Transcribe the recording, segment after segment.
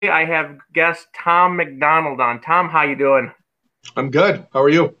I have guest Tom McDonald on. Tom, how you doing? I'm good. How are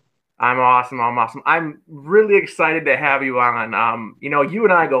you? I'm awesome. I'm awesome. I'm really excited to have you on. You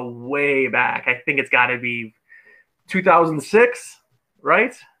and I go way back. I think it's got to be 2006,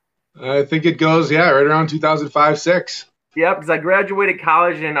 right? I think it goes, yeah, right around 2005, 6. Yep, because I graduated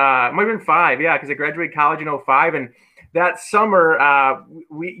college in it might have been five, yeah, because I graduated college in '05, and that summer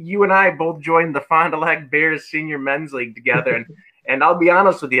you and I both joined the Fond du Lac Bears Senior Men's League together, and I'll be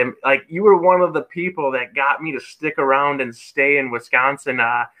honest with you, like you were one of the people that got me to stick around and stay in Wisconsin.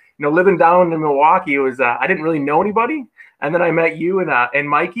 Living down in Milwaukee, it was I didn't really know anybody, and then I met you and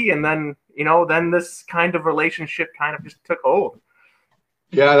Mikey, and then this kind of relationship kind of just took hold.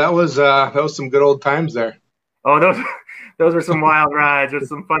 Yeah, that was some good old times there. Oh, those were some wild rides. There's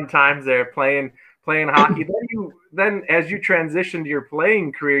some fun times there playing hockey. Then as you transitioned to your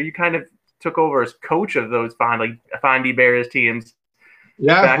playing career, you kind of took over as coach of those Fondy Bears teams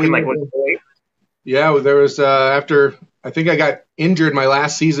Yeah, back in like what? yeah, there was after I think I got injured my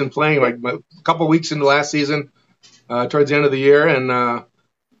last season playing, like a couple weeks into last season, towards the end of the year, and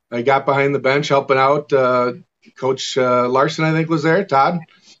I got behind the bench helping out. Coach Larson, I think, was there, Todd,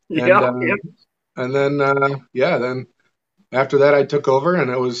 and Yep, yep. then after that I took over, and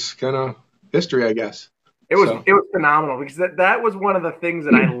it was kind of history, I guess. It was So it was phenomenal because that was one of the things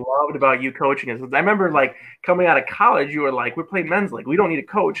that I loved about you coaching is I remember like coming out of college, you were like, we're playing men's league, we don't need a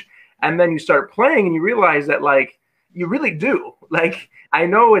coach, and then you start playing and you realize that like you really do. Like I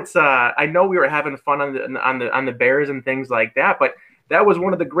know we were having fun on the Bears and things like that, but that was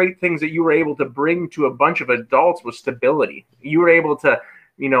one of the great things that you were able to bring to a bunch of adults was stability. You were able to,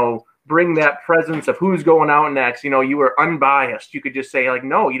 bring that presence of who's going out next. You were unbiased. You could just say like,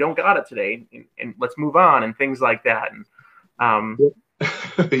 no, you don't got it today, and let's move on and things like that. And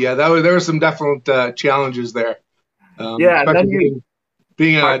yeah, there were some definite challenges there, yeah, and especially then you.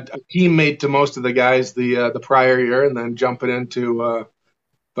 being a teammate to most of the guys the prior year, and then jumping into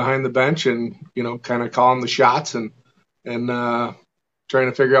behind the bench and kind of calling the shots and trying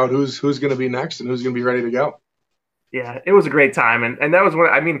to figure out who's going to be next and who's going to be ready to go. Yeah, it was a great time, and that was what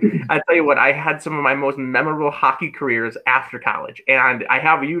I mean. I tell you what, I had some of my most memorable hockey careers after college, and I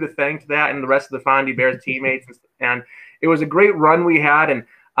have you to thank to that, and the rest of the Fondy Bears teammates, and it was a great run we had, and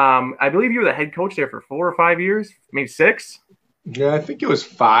I believe you were the head coach there for 4 or 5 years, maybe six. Yeah, I think it was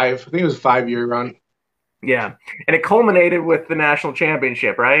 5. I think it was a 5-year run. Yeah, and it culminated with the national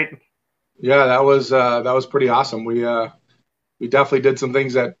championship, right? Yeah, that was pretty awesome. We definitely did some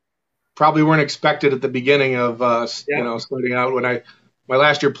things that probably weren't expected at the beginning of Yeah, starting out. When I my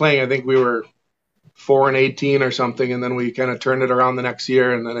last year playing, I think we were 4-18 or something, and then we kind of turned it around the next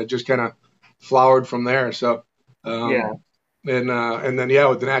year, and then it just kind of flowered from there. So, yeah, um, and then yeah,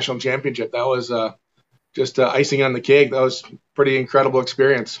 with the national championship, that was just icing on the cake. That was pretty incredible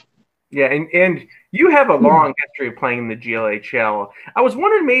experience. yeah, and you have a long history of playing in the GLHL. I was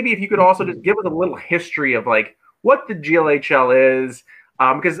wondering maybe if you could also just give us a little history of like what the GLHL is,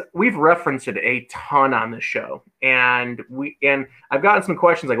 because we've referenced it a ton on the show, and I've gotten some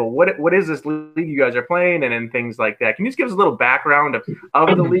questions like, well, what is this league you guys are playing, and things like that. Can you just give us a little background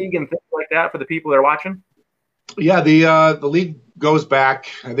of the league and things like that for the people that are watching? Yeah, the league goes back.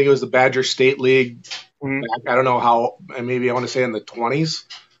 I think it was the Badger State League. Mhm. Back, I don't know how. Maybe I want to say in the 20s,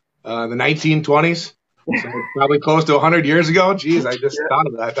 the 1920s. So probably close to 100 years ago. Geez, I just thought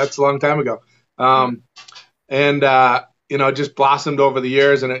of that. That's a long time ago. Um, and it just blossomed over the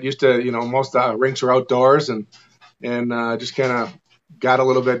years. And it used to, most rinks were outdoors, and just kind of got a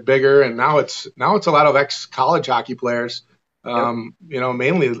little bit bigger. And now it's a lot of ex college hockey players. Yep.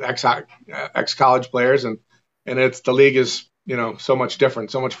 Mainly ex college players, and it's the league is so much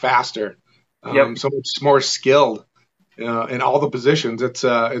different, so much faster, Yep. so much more skilled in all the positions.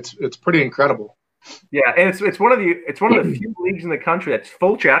 It's pretty incredible. Yeah, and it's one of the few leagues in the country that's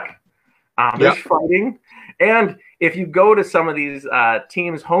full check. Yeah. There's fighting, and if you go to some of these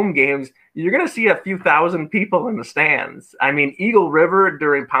teams' home games, you're going to see a few thousand people in the stands. I mean, Eagle River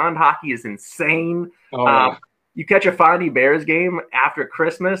during pond hockey is insane. Oh Um, yeah. you catch a Fondy Bears game after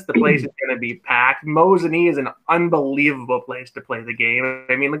Christmas, the place is going to be packed. Mosinee is an unbelievable place to play the game.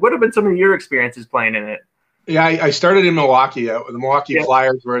 I mean, like, what have been some of your experiences playing in it? Yeah, I started in Milwaukee. The Milwaukee Yeah.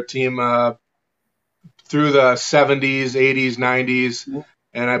 Flyers were a team through the 70s, 80s, 90s,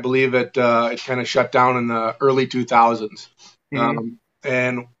 and I believe it kind of shut down in the early 2000s. Mhm.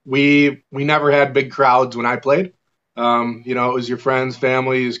 And we never had big crowds when I played. It was your friends,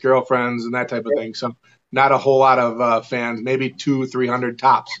 families, girlfriends, and that type of thing. So not a whole lot of fans, maybe 300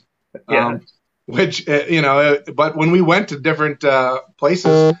 tops. Yeah. Um, but when we went to different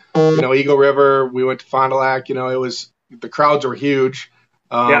places, Eagle River, we went to Fond du Lac, the crowds were huge.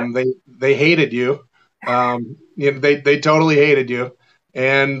 Yeah. They hated you. They totally hated you,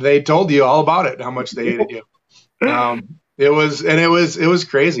 and they told you all about it, how much they hated you. It was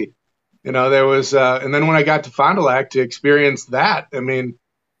crazy. There was, and then when I got to Fond du Lac to experience that, I mean,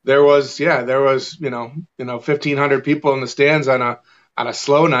 there was 1,500 people in the stands on a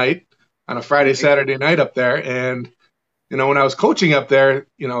slow night, on a Friday, Saturday night up there. And, when I was coaching up there,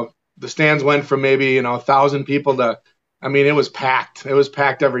 the stands went from maybe, 1,000 people to, I mean, it was packed. It was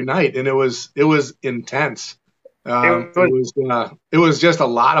packed every night, and it was intense. It was just a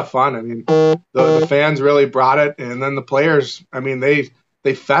lot of fun. I mean, the fans really brought it, and then the players, I mean, they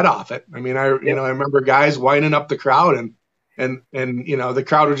fed off it. I mean, I remember guys winding up the crowd, and the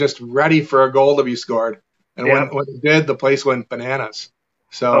crowd was just ready for a goal to be scored. And when it did, the place went bananas.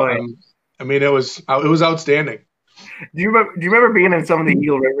 So, I mean, it was outstanding. Do you remember being in some of the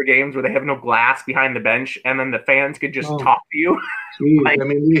Eagle River games where they have no glass behind the bench, and then the fans could just talk to you? I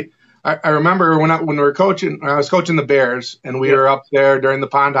mean, I remember when we were coaching. I was coaching the Bears, and we were up there during the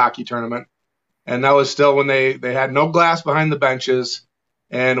pond hockey tournament, and that was still when they had no glass behind the benches,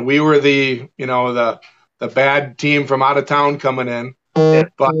 and we were the bad team from out of town coming in.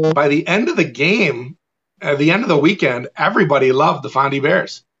 But by the end of the game, at the end of the weekend, everybody loved the Fondy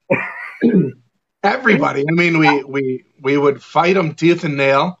Bears. Everybody. I mean, we would fight them tooth and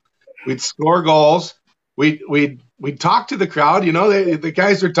nail. We'd score goals. We'd talk to the crowd. The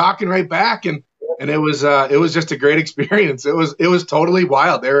guys were talking right back, and it was just a great experience. It was totally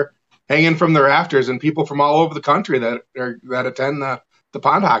wild. They were hanging from the rafters, and people from all over the country that attend the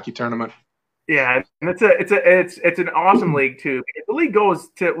pond hockey tournament. Yeah, and it's an awesome league too. The league goes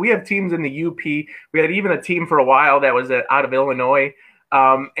to, we have teams in the UP. We had even a team for a while that was out of Illinois.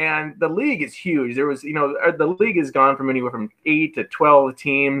 And the league is huge. There was, the league has gone from anywhere from 8 to 12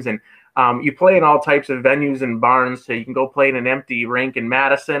 teams, and you play in all types of venues and barns. So you can go play in an empty rink in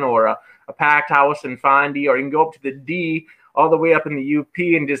Madison, or a packed house in Fondy, or you can go up to the D all the way up in the UP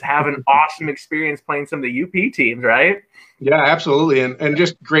and just have an awesome experience playing some of the UP teams, right? Yeah, absolutely, and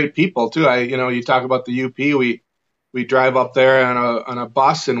just great people too. You talk about the UP. We drive up there on a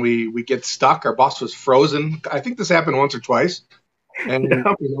bus, and we get stuck. Our bus was frozen. I think this happened once or twice. And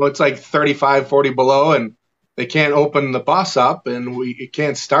it's like 35, 40 below, and they can't open the bus up, and we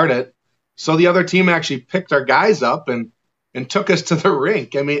can't start it. So the other team actually picked our guys up and took us to the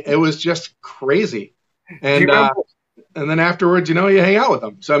rink. I mean, it was just crazy. And then afterwards, you hang out with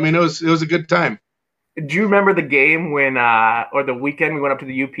them. So I mean, it was a good time. Do you remember the game when, or the weekend we went up to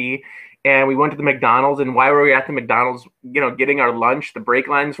the UP and we went to the McDonald's, and why were we at the McDonald's? Getting our lunch, the brake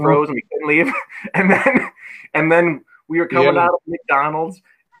lines froze and we couldn't leave, and then we were coming out of McDonald's,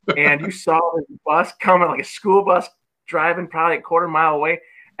 and you saw the bus coming, like a school bus driving probably a quarter mile away.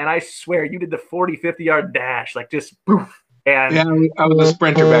 And I swear you did the 40, 50-yard dash, like just poof. And I was a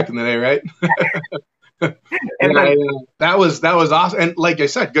sprinter back in the day, right? That was awesome. And like I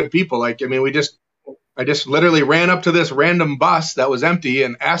said, good people. Like, I mean, I just literally ran up to this random bus that was empty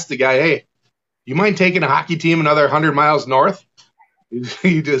and asked the guy, "Hey, you mind taking a hockey team another 100 miles north?"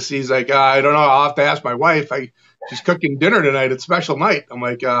 He's like, "I don't know. I'll have to ask my wife. She's cooking dinner tonight. It's special night." I'm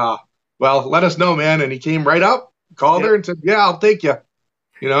like, "Well, let us know, man." And he came right up, called her, and said, "Yeah, I'll take you."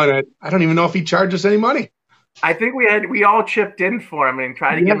 And I don't even know if he charged us any money. I think we all chipped in for him and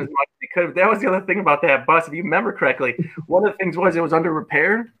tried to give him as much as we could. That was the other thing about that bus, if you remember correctly. One of the things was it was under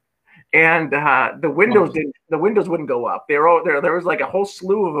repair, and the windows wouldn't go up. They were all there. There was like a whole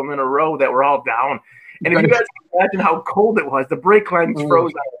slew of them in a row that were all down. And if you guys can imagine how cold it was, the brake lines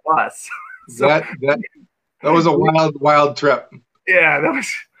froze on the bus. So that was a wild trip. Yeah, that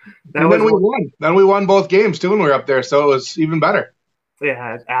was. Then we won. Then we won both games too when we were up there, so it was even better.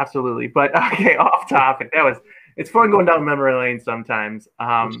 Yeah, absolutely. But okay, off topic. It's fun going down memory lane sometimes.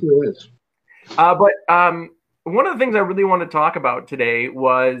 It sure is. But one of the things I really want to talk about today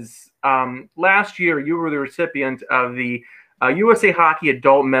was last year you were the recipient of the USA Hockey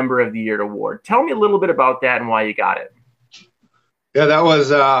Adult Member of the Year award. Tell me a little bit about that and why you got it. Yeah, that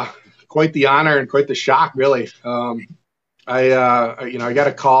was quite the honor and quite the shock, really. I got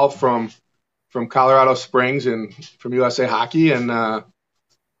a call from Colorado Springs and from USA Hockey, and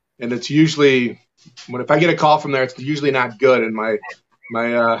it's usually if I get a call from there, it's usually not good in my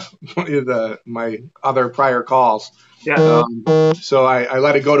other prior calls. Yeah. So I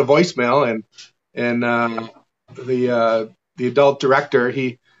let it go to voicemail, and the adult director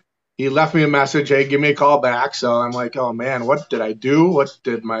he left me a message. Hey, give me a call back. So I'm like, oh man, what did I do? What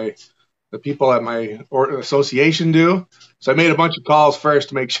did the people at my association do? So I made a bunch of calls first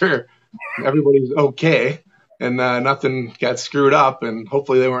to make sure everybody's okay and nothing got screwed up, and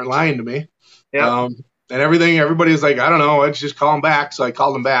hopefully they weren't lying to me. Yeah. everything, everybody was like, I don't know, let's just call him back. So I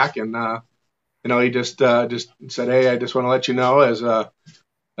called him back, and he just said, hey, I just want to let you know, as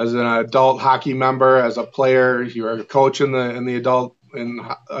an adult hockey member, as a player, you're a coach in the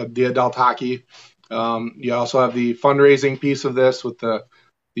adult hockey. You also have the fundraising piece of this with the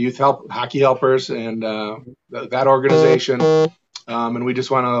youth hockey helpers and that organization. And we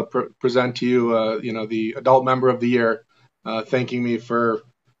just want to present to you, the adult member of the year, thanking me for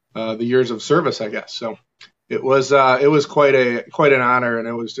the years of service, I guess. So it was quite an honor, and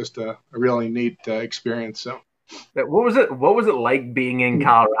it was just a really neat experience. So. What was it like being in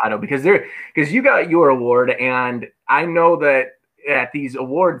Colorado? Because you got your award, and I know that at these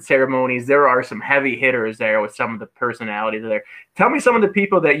award ceremonies there are some heavy hitters there with some of the personalities there. Tell me some of the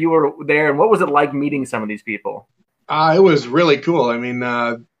people that you were there, and what was it like meeting some of these people? It was really cool. I mean,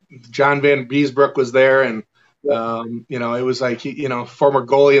 John Van Beesbrook was there, and it was like former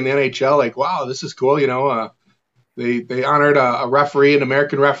goalie in the NHL. Like, wow, this is cool. They honored a referee, an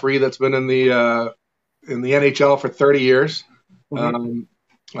American referee that's been in the NHL for 30 years. Mm-hmm.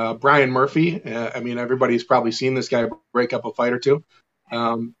 Brian Murphy. I mean, everybody's probably seen this guy break up a fight or two.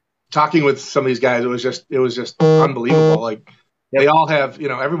 Talking with some of these guys, it was just unbelievable. Like, they all have,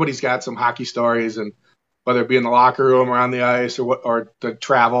 everybody's got some hockey stories, and whether it be in the locker room or on the ice or the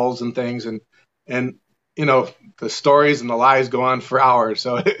travels and things, and the stories and the lies go on for hours.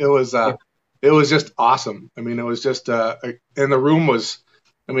 So it was just awesome. I mean, it was just and the room was.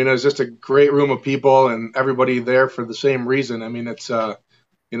 I mean, it was just a great room of people, and everybody there for the same reason. I mean, it's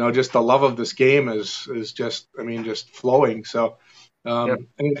just the love of this game is just, just flowing. So,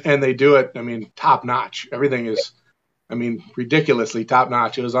 and they do it. I mean, top notch. Everything is, ridiculously top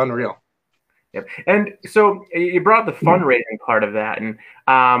notch. It was unreal. Yep. And so you brought the fundraising part of that, and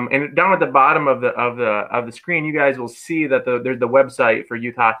down at the bottom of the screen, you guys will see that there's the website for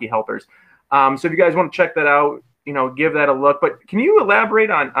Youth Hockey Helpers. So if you guys want to check that out, give that a look. But can you elaborate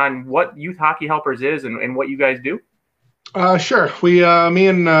on what Youth Hockey Helpers is and what you guys do? Sure. We, me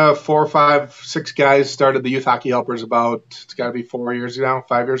and 4, 5, 6 guys started the Youth Hockey Helpers it's got to be 5 years ago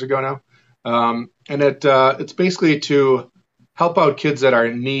now. And it's basically to help out kids that are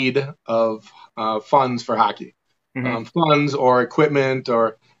in need of funds for hockey, funds or equipment,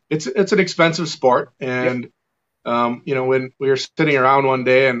 or it's an expensive sport. And when we were sitting around one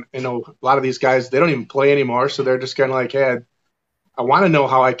day, and a lot of these guys, they don't even play anymore, so they're just kind of like, hey, I want to know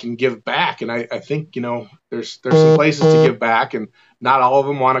how I can give back. And I think there's some places to give back, and not all of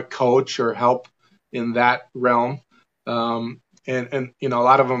them want to coach or help in that realm. And a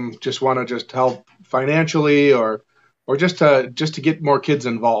lot of them just want to just help financially or just to get more kids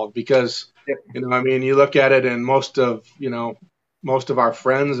involved, because you look at it, and most of our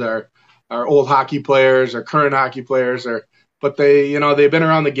friends are old hockey players or current hockey players, but they've been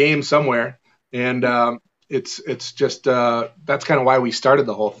around the game somewhere, and it's just that's kind of why we started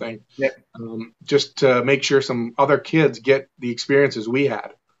the whole thing. Yep. Just to make sure some other kids get the experiences we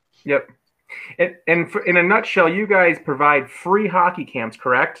had. Yep. And in a nutshell, you guys provide free hockey camps,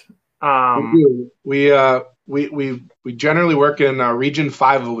 correct? We do. We generally work in Region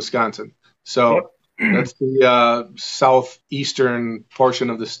 5 of Wisconsin, so that's the southeastern portion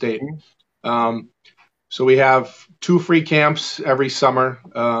of the state. So we have 2 free camps every summer,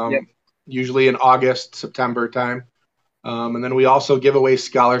 usually in August, September time. And then we also give away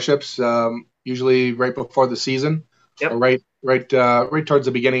scholarships, usually right before the season, or right towards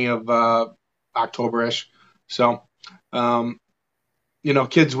the beginning of October-ish. So,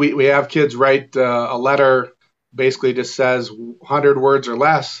 kids, we have kids write a letter, basically just says 100 words or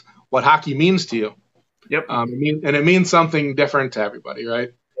less what hockey means to you. Yep. It means something different to everybody,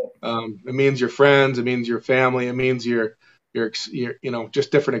 right? It means your friends, it means your family, it means your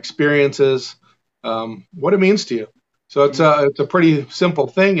just different experiences, what it means to you. So it's a pretty simple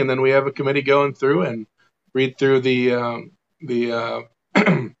thing, and then we have a committee going through and read through the the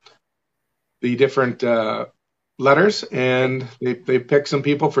different letters, and they pick some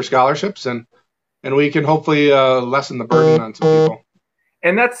people for scholarships, and we can hopefully lessen the burden on some people.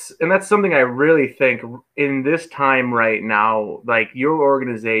 And that's something I really think in this time right now, like, your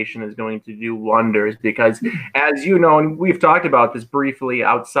organization is going to do wonders, because, as you know, and we've talked about this briefly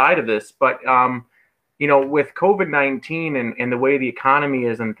outside of this, but with COVID-19 and the way the economy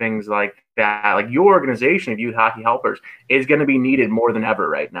is and things like that, like, your organization of Youth Hockey Helpers is going to be needed more than ever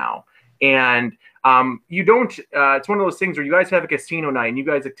right now. And you don't. It's one of those things where you guys have a casino night, and you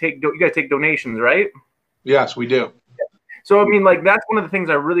guys take donations, right? Yes, we do. So I mean, like that's one of the things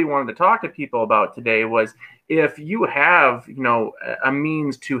I really wanted to talk to people about today was if you have, a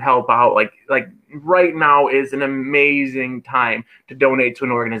means to help out, like right now is an amazing time to donate to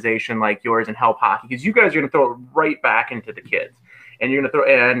an organization like yours and help hockey because you guys are going to throw it right back into the kids, and you're going to throw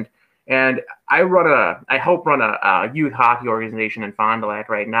and I help run a youth hockey organization in Fond du Lac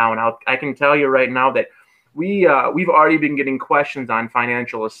right now, and I can tell you right now that we've already been getting questions on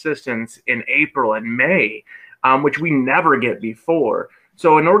financial assistance in April and May, which we never get before.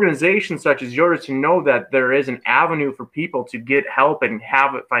 So an organization such as yours to know that there is an avenue for people to get help and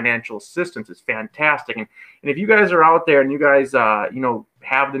have financial assistance is fantastic. And if you guys are out there and you guys,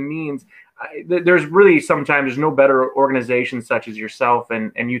 have the means, there's really sometimes there's no better organization such as yourself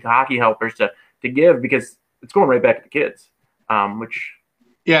and youth hockey helpers to give because it's going right back to the kids, which.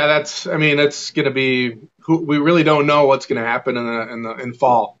 Yeah, it's going to be. We really don't know what's going to happen in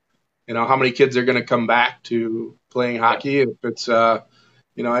fall. How many kids are going to come back to playing hockey? If it's, I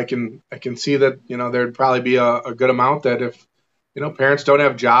can see that, there'd probably be a good amount that if, parents don't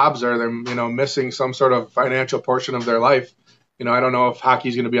have jobs or they're, missing some sort of financial portion of their life, I don't know if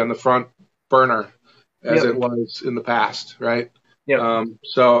hockey's going to be on the front burner as it was in the past, right? Yeah.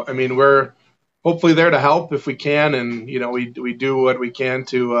 So, we're hopefully there to help if we can, and we do what we can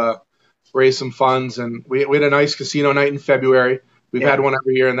to raise some funds. And we had a nice casino night in February. We've had one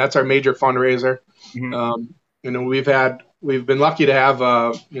every year, and that's our major fundraiser. Mm-hmm. We've been lucky to have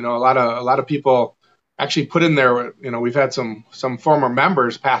a lot of people actually put in their we've had some former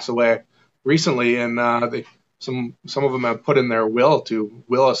members pass away recently, and some of them have put in their will to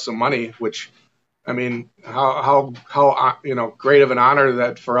will us some money, which how great of an honor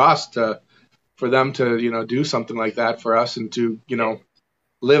that for us for them to do something like that for us and to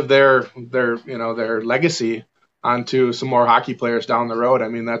live their legacy onto some more hockey players down the road.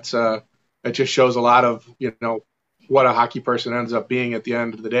 That's it just shows a lot of what a hockey person ends up being at the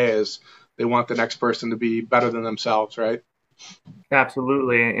end of the day is they want the next person to be better than themselves, right?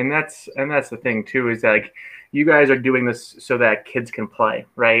 Absolutely. And that's the thing too, is like you guys are doing this so that kids can play,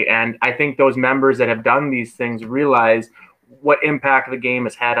 right? And I think those members that have done these things realize what impact the game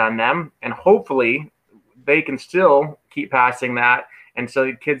has had on them, and hopefully they can still keep passing that, and so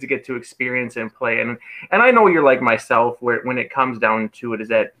the kids get to experience and play. And I know you're like myself, where when it comes down to it, is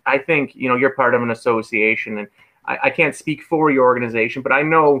that I think you're part of an association, and I can't speak for your organization, but I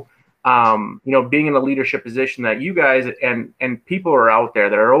know being in a leadership position that you guys and people are out there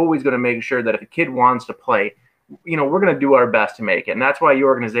that are always going to make sure that if a kid wants to play, we're going to do our best to make it. And that's why your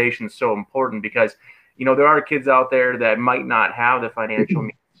organization is so important, because there are kids out there that might not have the financial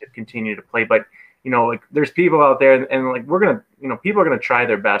means to continue to play, but there's people out there, and we're gonna, people are gonna try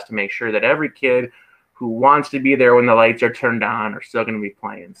their best to make sure that every kid who wants to be there when the lights are turned on are still going to be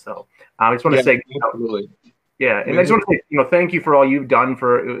playing. So I just want to say, absolutely. Yeah, and I just want to say, thank you for all you've done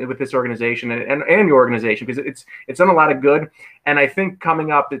with this organization and your organization, because it's done a lot of good, and I think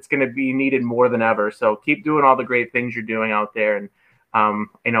coming up it's going to be needed more than ever. So keep doing all the great things you're doing out there, and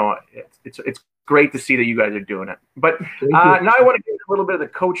it's great to see that you guys are doing it. But now I want to get a little bit of the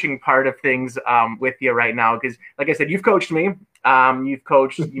coaching part of things with you right now, because like I said, you've coached me. You've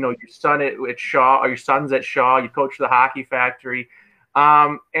coached, your son at Shaw, or your sons at Shaw. You coached the Hockey Factory,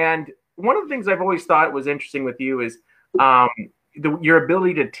 and one of the things I've always thought was interesting with you is your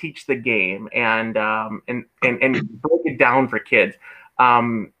ability to teach the game and break it down for kids.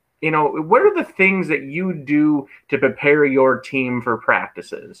 What are the things that you do to prepare your team for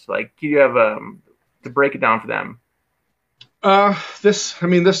practices? Like, do you have to break it down for them? This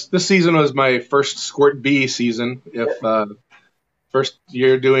season was my first Squirt B season. First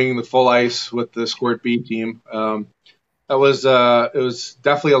year doing the full ice with the Squirt B team. It was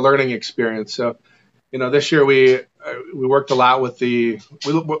definitely a learning experience. So, this year we worked a lot with the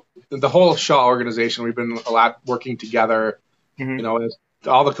whole Shaw organization. We've been a lot working together. Mm-hmm. As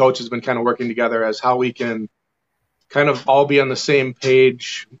all the coaches have been kind of working together as how we can kind of all be on the same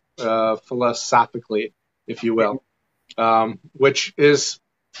page philosophically, if you will, which is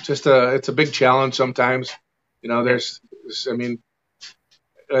just it's a big challenge sometimes.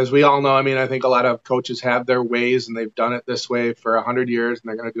 As we all know, I think a lot of coaches have their ways, and they've done it this way for 100 years, and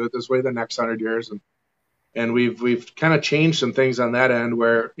they're going to do it this way the next 100 years. And we've kind of changed some things on that end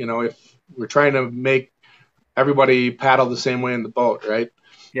where, if we're trying to make everybody paddle the same way in the boat, right?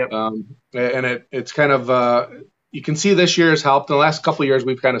 Yep. And it's kind of, you can see this year has helped. In the last couple of years,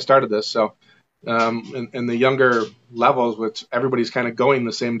 we've kind of started this. So in the younger levels, which everybody's kind of going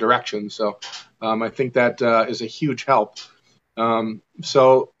the same direction. So I think that is a huge help. We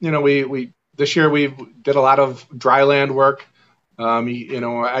this year we did a lot of dry land work.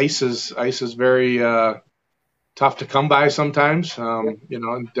 Ice is very tough to come by sometimes.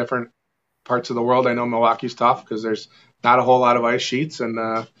 In different parts of the world, I know Milwaukee's tough because there's not a whole lot of ice sheets,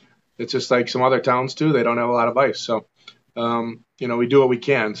 and it's just like some other towns too. They don't have a lot of ice, so we do what we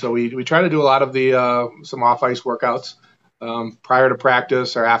can. So we try to do a lot of the some off ice workouts prior to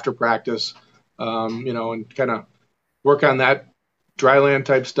practice or after practice, and kind of work on that dry land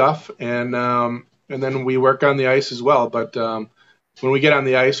type stuff, and then we work on the ice as well. But when we get on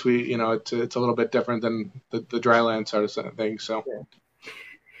the ice, it's a little bit different than the dry land sort of thing. So. Yeah.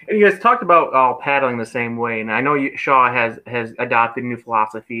 And you guys talked about all paddling the same way, and I know Shaw has adopted new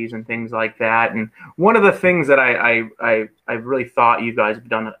philosophies and things like that. And one of the things that I really thought you guys have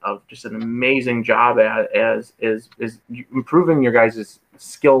done just an amazing job at is improving your guys'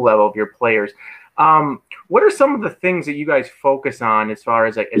 skill level of your players. What are some of the things that you guys focus on as far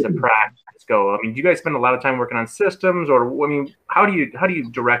as a practice go? I mean, do you guys spend a lot of time working on systems, or how do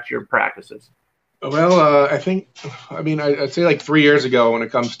you direct your practices? Well, I'd say like 3 years ago, when it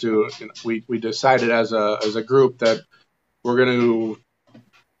comes to, we decided as a group that we're going to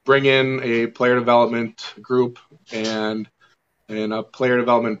bring in a player development group and a player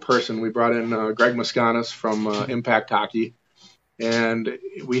development person. We brought in Greg Mascanis from Impact Hockey, and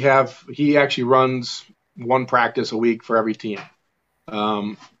he actually runs one practice a week for every team,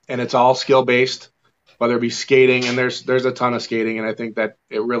 and it's all skill based, whether it be skating, and there's a ton of skating, and I think that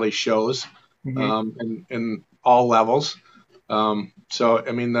it really shows. In all levels.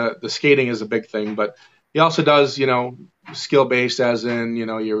 The skating is a big thing, but he also does, skill based, as in,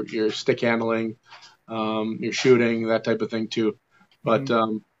 your stick handling, your shooting, that type of thing too. But,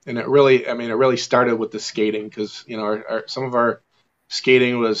 and it really started with the skating, because, some of our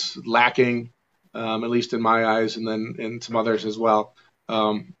skating was lacking, at least in my eyes, and then in some others as well.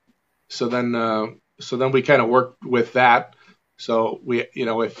 So then we kind of worked with that. So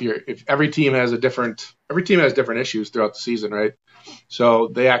if every team has different issues throughout the season, right? So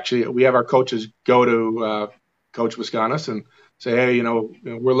we have our coaches go to Coach Mascanis and say, hey,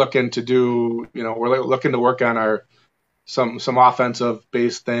 we're looking to work on some offensive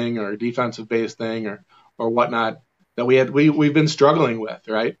based thing or defensive based thing or whatnot that we've been struggling with,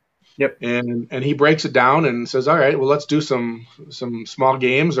 right? Yep. And he breaks it down and says, all right, well, let's do some small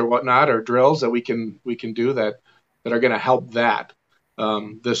games or whatnot, or drills that we can do that are going to help that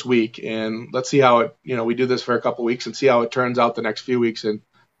this week. And let's see how we do this for a couple of weeks and see how it turns out the next few weeks in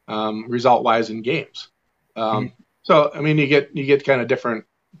result wise in games. So, you get kind of different,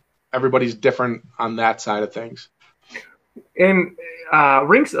 everybody's different on that side of things. And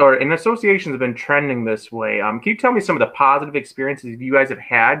rinks and associations have been trending this way. Can you tell me some of the positive experiences you guys have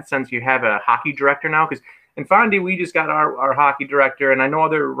had since you have a hockey director now? Because in Fondy, we just got our hockey director, and I know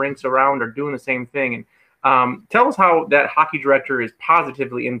other rinks around are doing the same thing. And tell us how that hockey director has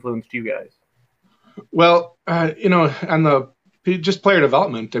positively influenced you guys. Well, on the just player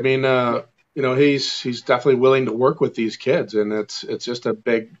development, he's definitely willing to work with these kids, and it's just a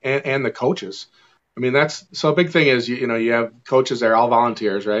big, and the coaches. That's so a big thing is, you have coaches that are all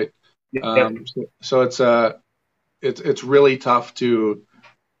volunteers, right? Yep. So it's really tough to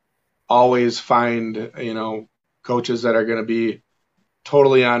always find, coaches that are going to be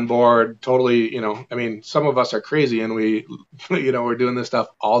totally on board, totally, some of us are crazy and we, we're doing this stuff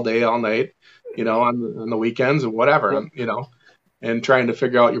all day, all night, on the weekends and whatever, and trying to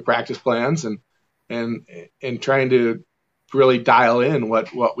figure out your practice plans and trying to really dial in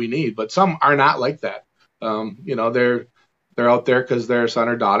what we need. But some are not like that. They're out there because their son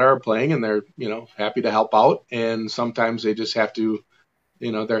or daughter are playing and they're, happy to help out. And sometimes they just have to,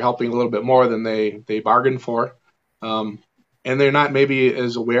 they're helping a little bit more than they bargained for. And they're not maybe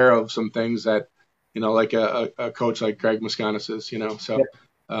as aware of some things that, like a coach like Greg Mascanis is,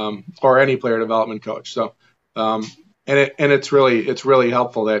 or any player development coach. So, and it's really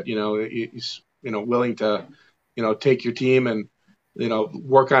helpful that, he's, willing to, take your team and,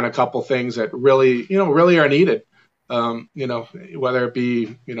 work on a couple things that really are needed. Whether it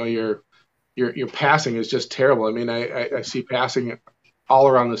be, your passing is just terrible. I see passing all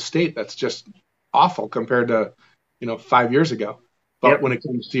around the state. That's just awful compared to, 5 years ago. But when it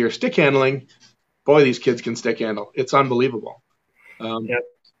comes to your stick handling, boy, these kids can stick handle. It's unbelievable.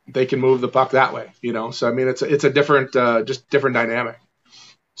 They can move the puck that way, So it's a different, just different dynamic.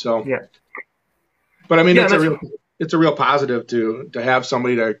 So but it's a real positive to have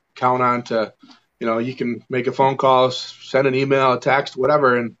somebody to count on to, you can make a phone call, send an email, a text,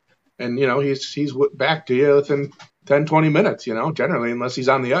 whatever, and he's back to you within 10, 20 minutes, generally, unless he's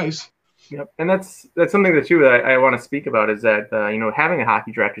on the ice. Yep, and that's something that I want to speak about is that having a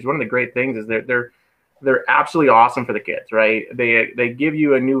hockey director is one of the great things is they're they're absolutely awesome for the kids, right? They give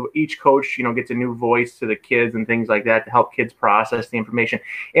you each coach, gets a new voice to the kids and things like that to help kids process the information.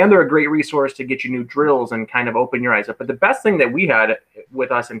 And they're a great resource to get you new drills and kind of open your eyes up. But the best thing that we had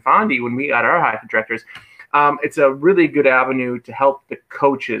with us in Fondy when we got our hockey directors, it's a really good avenue to help the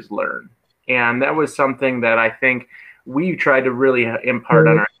coaches learn. And that was something that I think we tried to really impart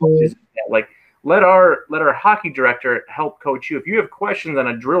on our coaches, like, let our hockey director help coach you. If you have questions on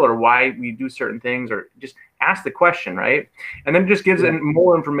a drill or why we do certain things, or just ask the question, right? And then it just gives it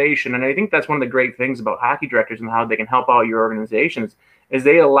more information. And I think that's one of the great things about hockey directors and how they can help out your organizations is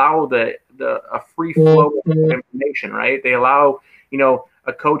they allow a free flow of information, right? They allow,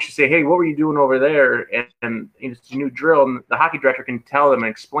 a coach to say, hey, what were you doing over there? And it's a new drill, and the hockey director can tell them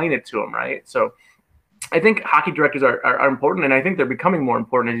and explain it to them, right? So I think hockey directors are important, and I think they're becoming more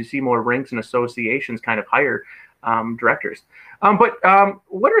important as you see more rinks and associations kind of hire directors. But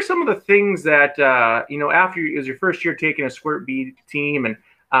what are some of the things that, after it was your first year taking a Squirt B team, and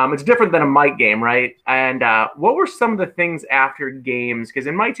it's different than a Mite game, right? And what were some of the things after games? Because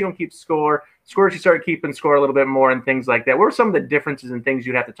in Mites, you don't keep score. Squirts, you start keeping score a little bit more and things like that. What were some of the differences and things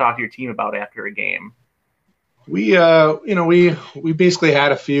you'd have to talk to your team about after a game? We basically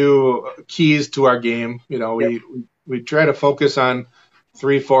had a few keys to our game. We try to focus on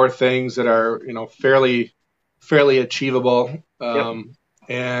 3-4 things that are, fairly achievable,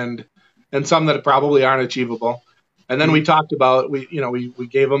 and some that probably aren't achievable. And then we talked about, we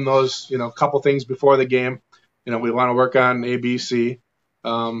gave them those, couple things before the game. We want to work on A, B, C.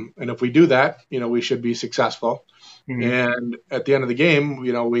 And if we do that, we should be successful. Mm-hmm. And at the end of the game,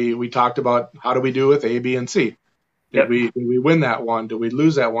 we talked about how do we do with A, B, and C. Did we win that one? Did we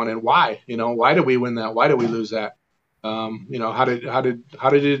lose that one? And why? Why did we win that? Why did we lose that? How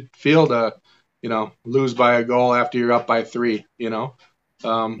did it feel to, lose by a goal after you're up by 3?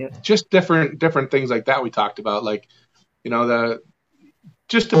 Just different things like that we talked about, like,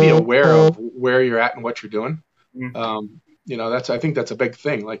 just to be aware of where you're at and what you're doing. I think that's a big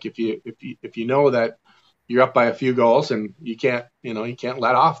thing. Like if you know that you're up by a few goals and you can't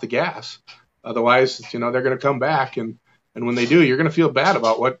let off the gas. Otherwise, they're going to come back, and when they do, you're going to feel bad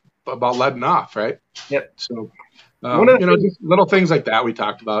about letting off, right? Yep. So, just little things like that we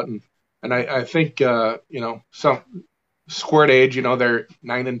talked about, and I think some Squirt age, they're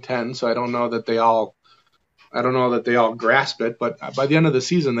 9 and 10, so I don't know that they all grasp it, but by the end of the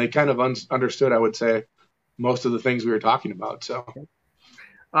season, they kind of understood, I would say, most of the things we were talking about. So.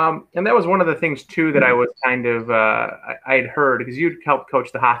 And that was one of the things, too, that I was kind of I had heard, because you'd helped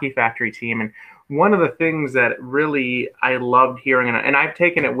coach the Hockey Factory team. And one of the things that really I loved hearing, and I've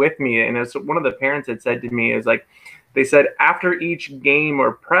taken it with me, and it's one of the parents had said to me is, like, they said after each game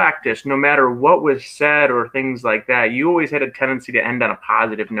or practice, no matter what was said or things like that, you always had a tendency to end on a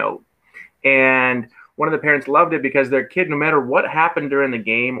positive note. And one of the parents loved it because their kid, no matter what happened during the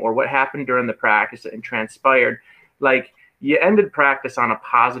game or what happened during the practice and transpired, like, you ended practice on a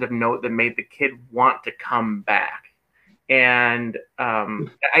positive note that made the kid want to come back. And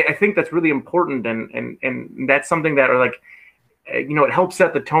I think that's really important. And that's something that, it helps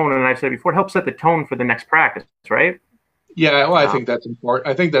set the tone. And I've said before, it helps set the tone for the next practice, right? Yeah, well, I think that's important.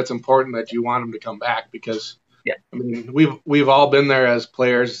 I think that's important that you want them to come back because, I mean, we've all been there as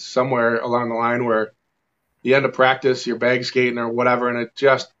players somewhere along the line where the end of practice, you're bag skating or whatever, and it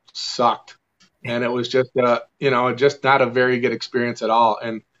just sucked. And it was just, just not a very good experience at all.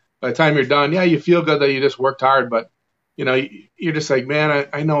 And by the time you're done, you feel good that you just worked hard, but you're just like, man,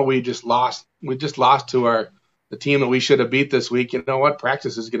 I know we just lost. We just lost to the team that we should have beat this week. You know what?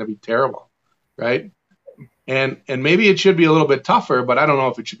 Practice is going to be terrible, right? And maybe it should be a little bit tougher, but I don't know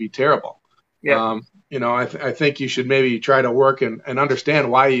if it should be terrible. Yeah. I think you should maybe try to work and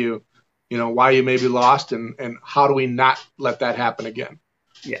understand why you maybe lost and how do we not let that happen again.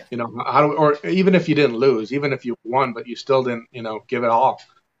 Yeah. Or even if you didn't lose, even if you won, but you still didn't, give it all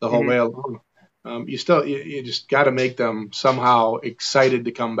the whole way along. You just got to make them somehow excited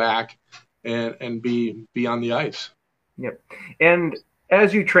to come back and be on the ice. Yep. And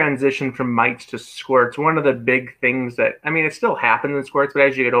as you transition from mites to squirts, one of the big things that, it still happens in squirts, but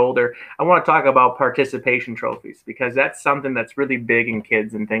as you get older, I want to talk about participation trophies because that's something that's really big in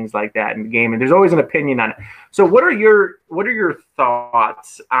kids and things like that in the game. And there's always an opinion on it. So what are your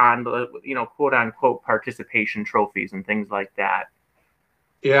thoughts on the, quote unquote participation trophies and things like that?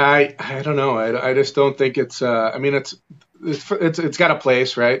 Yeah, I don't know. I just don't think it's, it's got a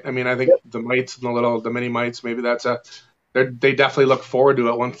place, right? I think the mites and the mini mites, maybe they definitely look forward to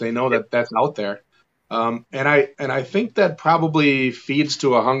it once they know that that's out there. And I think that probably feeds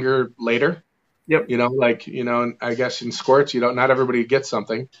to a hunger later. Yep. I guess in squirts, not everybody gets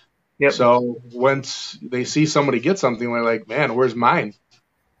something. Yep. So once they see somebody get something, they're like, man, where's mine?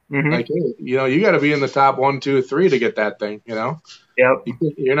 Mm-hmm. Like, hey, you got to be in the top 1, 2, 3 to get that thing. Yep.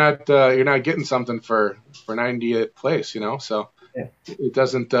 You're not getting something for 90th place. So Yeah. it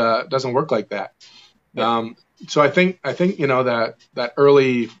doesn't work like that. Yeah. So I think that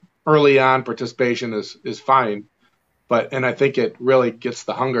early on participation is fine, and I think it really gets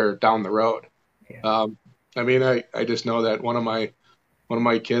the hunger down the road. Yeah. I mean, I just know that one of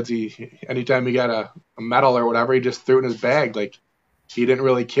my kids, anytime he got a medal or whatever, he just threw it in his bag. Like, he didn't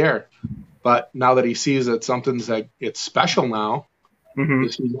really care. But now that he sees that something's like, it's special now, Mm-hmm.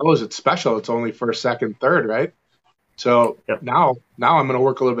 he knows it's special. It's only first, second, third, right? So Yep. now I'm going to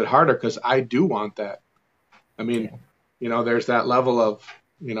work a little bit harder because I do want that. I mean, there's that level of,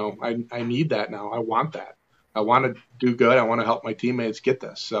 I need that now. I want that. I want to do good. I want to help my teammates get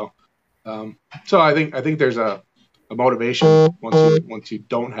this. So I think there's a motivation once you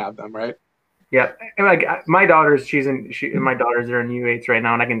don't have them, right? Yeah, and like my daughters, my daughters are in U8s right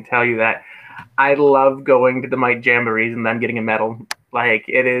now, and I can tell you that I love going to the Mike Jamborees and them getting a medal. Like,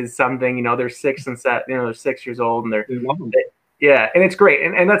 it is something, they're 6 years old, and yeah, and it's great.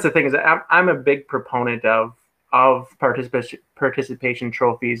 And that's the thing, is that I'm a big proponent of participation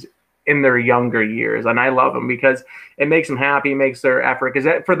trophies in their younger years, and I love them because it makes them happy, makes their effort,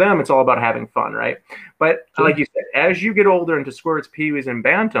 because for them it's all about having fun, right? But like you said, as you get older into squirts, peewees, and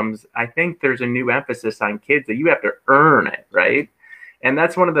bantams, I think there's a new emphasis on kids that you have to earn it, right? And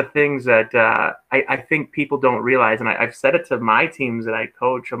that's one of the things that I think people don't realize, and I've said it to my teams that I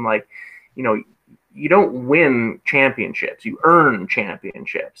coach. I'm like, you don't win championships, you earn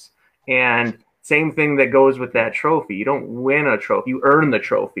championships. And same thing that goes with that trophy. You don't win a trophy, you earn the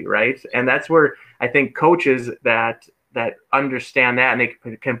trophy, right? And that's where I think coaches that understand that, and they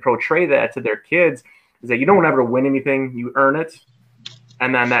can portray that to their kids, is that you don't ever win anything, you earn it.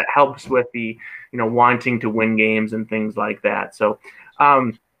 And then that helps with the, wanting to win games and things like that. So,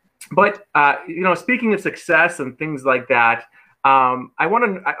 but speaking of success and things like that, I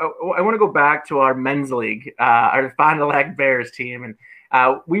want to go back to our men's league, our Fond du Lac Bears team, and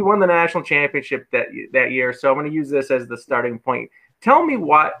we won the national championship that year. So I'm going to use this as the starting point. Tell me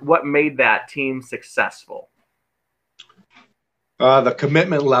what made that team successful. The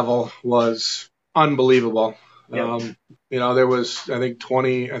commitment level was unbelievable. Yep. There was, I think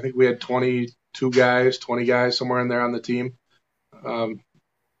we had 20 guys somewhere in there on the team.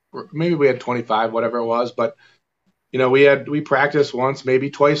 Maybe we had 25, whatever it was, but we practiced once, maybe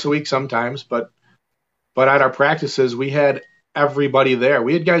twice a week sometimes, but at our practices we had everybody there.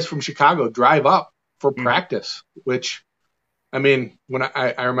 We had guys from Chicago drive up for practice, which, I mean, when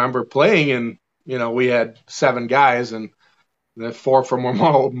I remember playing, and we had 7 guys, and the 4 from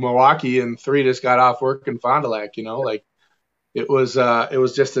Milwaukee and 3 just got off work in Fond du Lac. Like, it was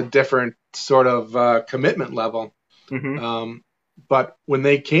just a different sort of commitment level. Mm-hmm. But when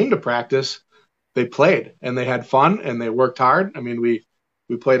they came to practice, they played and they had fun and they worked hard. I mean, we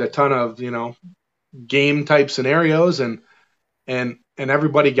played a ton of game type scenarios, and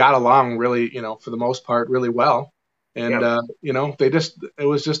everybody got along really, for the most part, really well. And it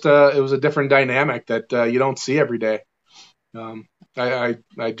was a different dynamic that you don't see every day. I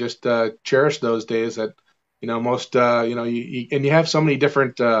just cherish those days that most and you have so many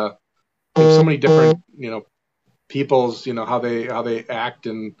different people's how they act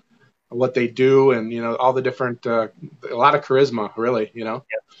and what they do, and all the different a lot of charisma, really.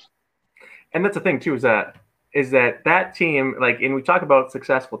 And that's the thing too, is that team, like, and we talk about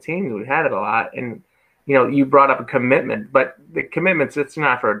successful teams, we had it a lot, and you brought up a commitment, but the commitments, it's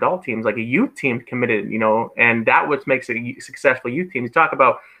not for adult teams. Like, a youth team committed, and that what makes a successful youth team. You talk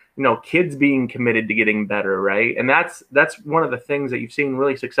about kids being committed to getting better, right? And that's one of the things that you've seen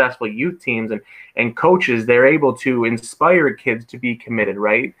really successful youth teams and coaches. They're able to inspire kids to be committed,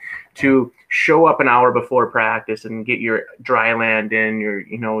 right? To show up an hour before practice and get your dry land in,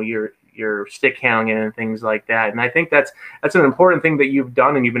 your stick handling and things like that. And I think that's an important thing that you've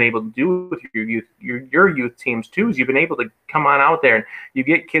done and you've been able to do with your youth teams too, is you've been able to come on out there and you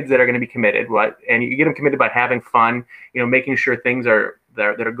get kids that are going to be committed, right? And you get them committed by having fun, making sure things are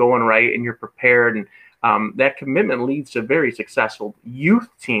that are going right, and you're prepared. And that commitment leads to very successful youth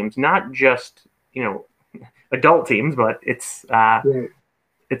teams, not just, adult teams, but it's a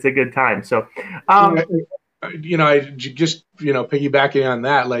good time. So, I just, piggybacking on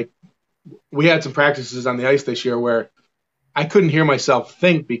that, like, we had some practices on the ice this year where I couldn't hear myself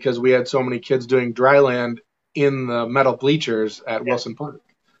think because we had so many kids doing dry land in the metal bleachers at Wilson Park.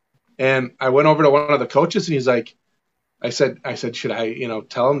 And I went over to one of the coaches, and he's like, I said, should I,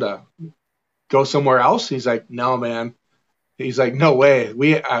 tell him to go somewhere else? He's like, no, man. He's like, no way.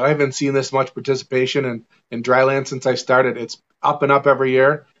 I haven't seen this much participation in dryland since I started. It's up and up every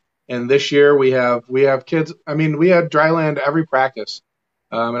year. And this year we have kids. I mean, we had dryland every practice,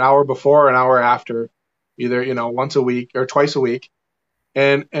 an hour before, an hour after, either, once a week or twice a week.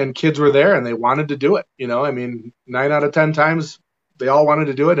 And kids were there and they wanted to do it. I mean, 9 out of 10 times they all wanted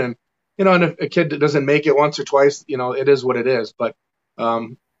to do it. And if a kid doesn't make it once or twice, it is what it is. But,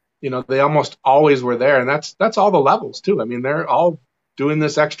 they almost always were there. And that's all the levels too. I mean, they're all doing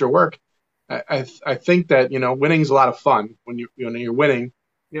this extra work. I think that, winning is a lot of fun when you're winning,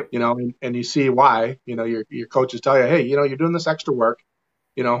 Yep. and you see why, your coaches tell you, hey, you're doing this extra work.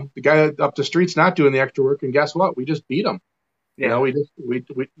 The guy up the street's not doing the extra work. And guess what? We just beat him. Yeah. We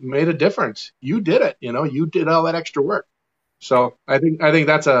made a difference. You did it. You did all that extra work. So I think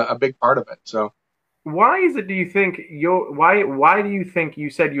that's a big part of it. So Why is it? Do you think why do you think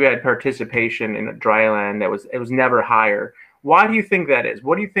you said you had participation in a dryland it was never higher? Why do you think that is?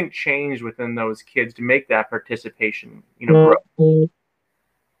 What do you think changed within those kids to make that participation, grow?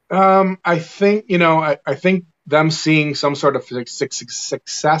 I think I think them seeing some sort of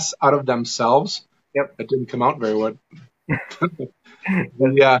success out of themselves. Yep. That didn't come out very well.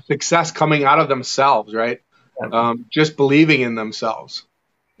 The success coming out of themselves, right? Yep. Just believing in themselves,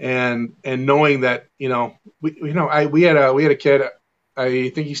 and knowing that we had a kid. I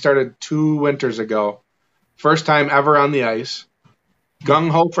think he started 2 winters ago, first time ever on the ice, gung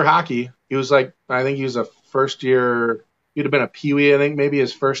ho for hockey. He was like, I think he was a first year. He'd have been a peewee, I think maybe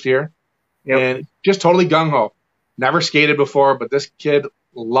his first year, Yep. and just totally gung ho. Never skated before, but this kid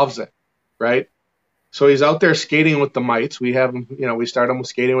loves it, right? So he's out there skating with the mites. We have him, we start him with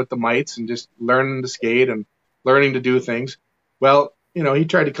skating with the mites and just learning to skate and learning to do things. Well, he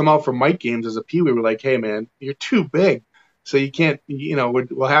tried to come out for mite games as a peewee. We're like, hey man, you're too big, so you can't.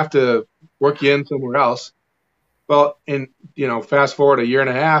 We'll have to work you in somewhere else. Well, and fast forward a year and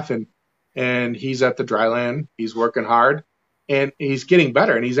a half, and he's at the dryland. He's working hard, and he's getting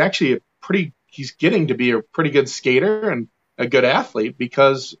better. And he's actually he's getting to be a pretty good skater and a good athlete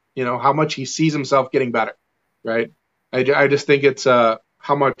because how much he sees himself getting better, right? I just think it's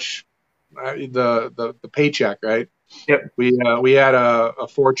how much the paycheck, right? Yep. We had a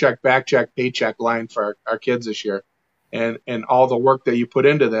forecheck, backcheck, paycheck line for our kids this year, and all the work that you put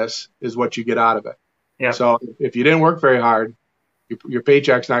into this is what you get out of it. Yep. So if you didn't work very hard, your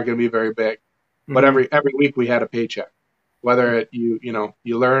paycheck's not going to be very big. Mm-hmm. But every week we had a paycheck, whether you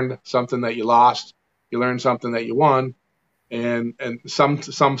learned something that you lost, you learned something that you won, and some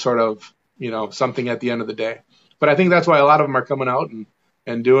sort of something at the end of the day. But I think that's why a lot of them are coming out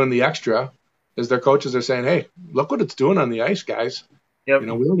and doing the extra, is their coaches are saying, hey, look what it's doing on the ice, guys. Yep. We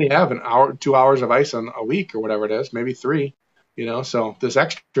only have an hour, 2 hours of ice on a week or whatever it is, maybe 3. So this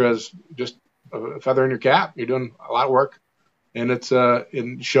extra is just a feather in your cap. You're doing a lot of work, and it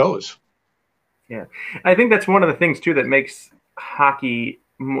shows. Yeah, I think that's one of the things too that makes hockey.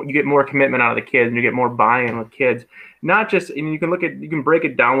 You get more commitment out of the kids, and you get more buy-in with kids. Not just, you can break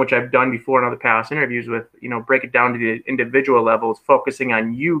it down, which I've done before in other past interviews with, break it down to the individual levels, focusing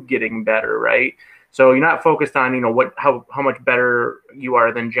on you getting better, right? So you're not focused on, how much better you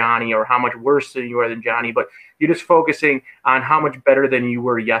are than Johnny or how much worse than you are than Johnny, but you're just focusing on how much better than you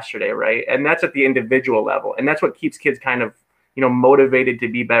were yesterday, right? And that's at the individual level, and that's what keeps kids kind of, motivated to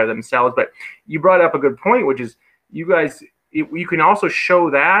be better themselves. But you brought up a good point, which is you guys. You can also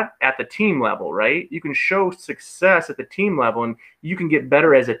show that at the team level, right? You can show success at the team level, and you can get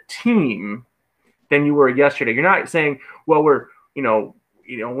better as a team than you were yesterday. You're not saying, well, we're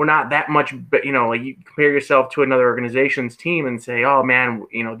not that much, but like you compare yourself to another organization's team and say, oh man,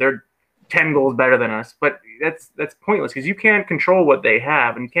 they're 10 goals better than us. But that's pointless because you can't control what they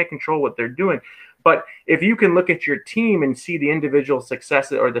have and you can't control what they're doing. But if you can look at your team and see the individual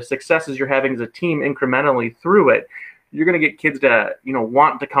successes or the successes you're having as a team incrementally through it, you're going to get kids to,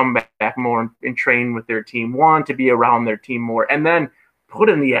 want to come back more and train with their team, want to be around their team more, and then put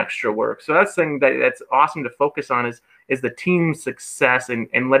in the extra work. So that's the thing that's awesome to focus on is the team success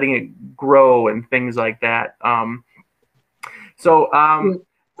and letting it grow and things like that. I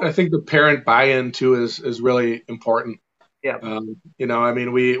think the parent buy-in too is really important. Yeah.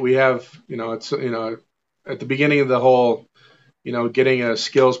 We have, it's, at the beginning of the whole, getting a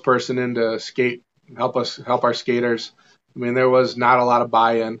skills person in to skate, help our skaters. There was not a lot of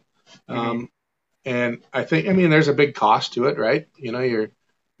buy-in. And I think, there's a big cost to it, right? You're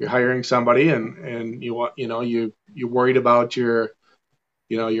hiring somebody and you want, you're worried about your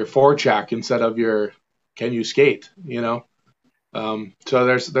forecheck instead of your, can you skate, so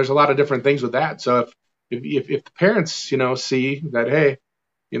there's a lot of different things with that. So if the parents, see that, hey,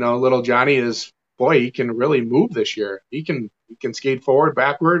 little Johnny is boy, he can really move this year. He can skate forward,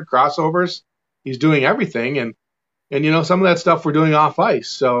 backward, crossovers. He's doing everything, and some of that stuff we're doing off ice.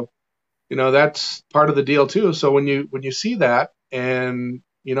 So that's part of the deal too. So when you see that, and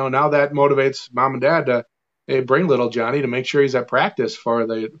now that motivates mom and dad to, hey, bring little Johnny to make sure he's at practice for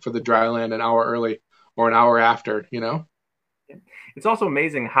the dry land an hour early or an hour after. It's also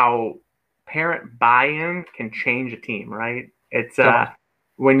amazing how parent buy-in can change a team, right? It's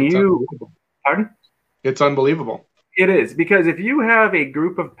when It's you unbelievable. pardon? It's unbelievable. It is, because if you have a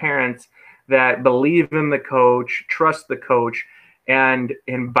group of parents that believe in the coach, trust the coach, and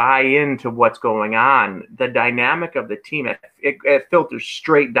buy into what's going on, the dynamic of the team, it filters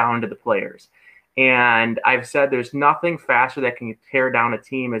straight down to the players. And I've said there's nothing faster that can tear down a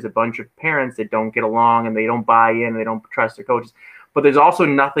team as a bunch of parents that don't get along and they don't buy in, they don't trust their coaches. But there's also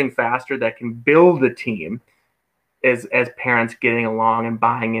nothing faster that can build a team as parents getting along and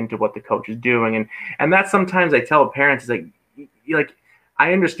buying into what the coach is doing. And that's sometimes I tell parents is like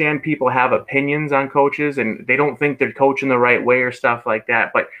I understand people have opinions on coaches and they don't think they're coaching the right way or stuff like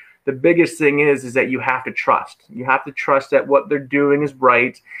that. But the biggest thing is that you have to trust. You have to trust that what they're doing is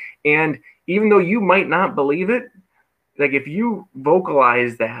right. And even though you might not believe it, like if you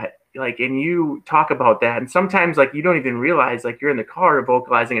vocalize that, like, and you talk about that, and sometimes like you don't even realize, like you're in the car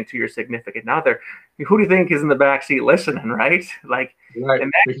vocalizing it to your significant other. Who do you think is in the back seat listening, right? Like, Right.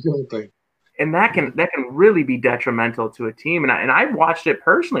 and Exactly. that can really be detrimental to a team. And I've watched it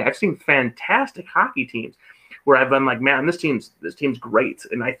personally. I've seen fantastic hockey teams where I've been like, man, this team's great,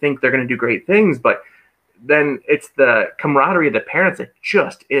 and I think they're going to do great things, but then it's the camaraderie of the parents that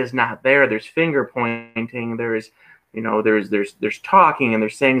just is not there. There's finger pointing. There's talking, and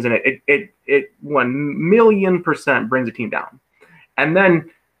there's things, and it 1,000,000% brings a team down. And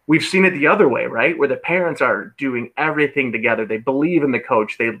then we've seen it the other way, right? Where the parents are doing everything together. They believe in the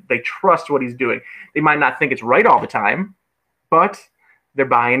coach. They trust what he's doing. They might not think it's right all the time, but they're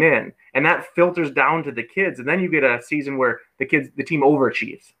buying in. And that filters down to the kids. And then you get a season where the team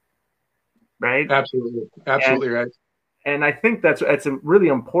overachieves, right? Absolutely right. And I think that's really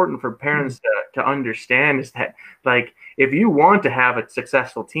important for parents to understand, is that, like, if you want to have a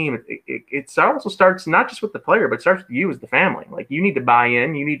successful team, it also starts not just with the player, but it starts with you as the family. Like, you need to buy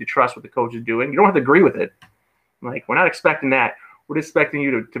in. You need to trust what the coach is doing. You don't have to agree with it. Like, we're not expecting that. We're just expecting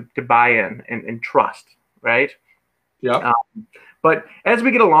you to buy in and trust, right? Yeah. But as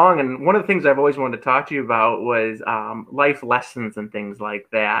we get along, and one of the things I've always wanted to talk to you about was life lessons and things like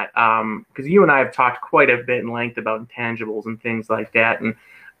that. Because you and I have talked quite a bit in length about intangibles and things like that. And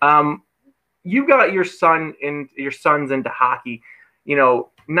you got your sons into hockey.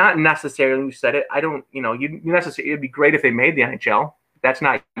 Not necessarily. You said it. I don't. It'd be great if they made the NHL. That's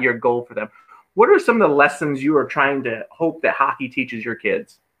not your goal for them. What are some of the lessons you are trying to hope that hockey teaches your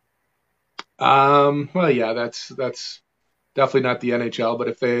kids? Well, yeah, that's definitely not the NHL, but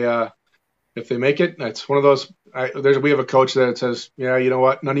if they make it, that's one of those. We have a coach that says, yeah, you know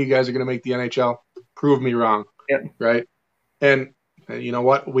what, none of you guys are going to make the NHL. Prove me wrong, Yep. right? And you know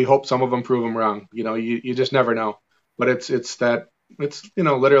what, we hope some of them prove them wrong. You just never know. But it's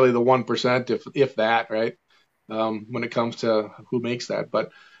literally the 1%, if that, right? When it comes to who makes that,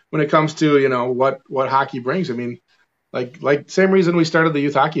 but when it comes to what hockey brings, I mean, like same reason we started the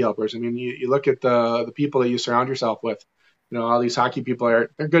youth hockey helpers. I mean, you look at the people that you surround yourself with. All these hockey people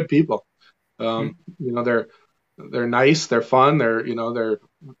they're good people. They're nice, they're fun, they're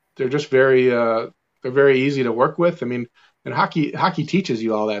just they're very easy to work with. I mean, and hockey teaches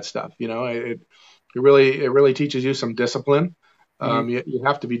you all that stuff. It really teaches you some discipline. You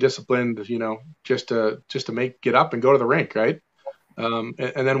have to be disciplined, just to get up and go to the rink, right?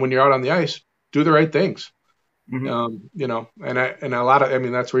 And then when you're out on the ice, do the right things. And a lot of, I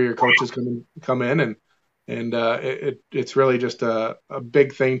mean, that's where your coaches come in, and it's really just a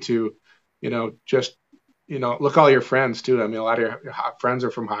big thing to, look all your friends too. I mean, a lot of your friends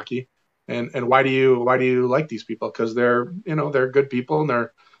are from hockey, and why do you like these people? Because they're good people, and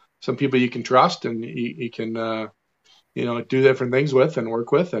they're some people you can trust, and you can do different things with and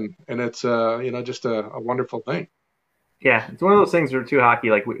work with, and it's just a wonderful thing. Yeah, it's one of those things where too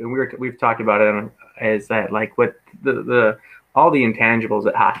hockey, like we've talked about it, is that like what the all the intangibles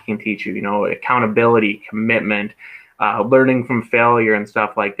that hockey can teach you, accountability, commitment, learning from failure and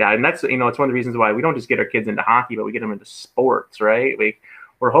stuff like that. And that's, it's one of the reasons why we don't just get our kids into hockey, but we get them into sports, right?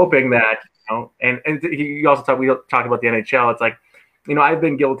 We're hoping that, and you also we talk about the NHL. It's like, I've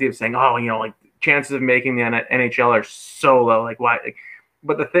been guilty of saying, like chances of making the NHL are so low. Like why?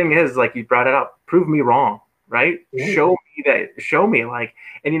 But the thing is, like you brought it up, prove me wrong, right? Mm-hmm. Show me like,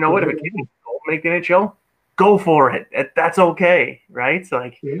 and you know what? If a kid don't make the NHL, go for it. That's okay, right? So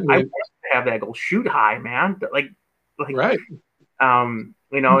like, I want to have that goal. Shoot high, man. Like, Right. and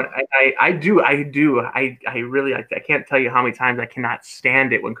I really, I can't tell you how many times I cannot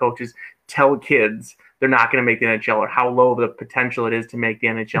stand it when coaches tell kids they're not going to make the NHL or how low the potential it is to make the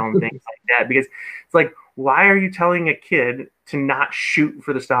NHL and things like that. Because it's like, why are you telling a kid to not shoot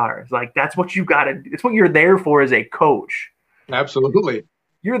for the stars? Like, that's what you got to, it's what you're there for as a coach. Absolutely.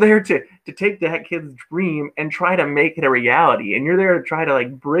 You're there to take that kid's dream and try to make it a reality. And you're there to try to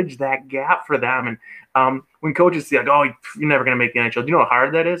like bridge that gap for them. And when coaches say like, oh, you're never going to make the NHL, do you know how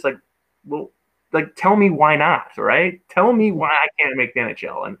hard that is? Like, well, like, tell me why not, right? Tell me why I can't make the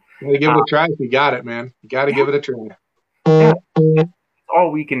NHL. And You gotta give it a try if you got it, man. You got to give it a try. yeah,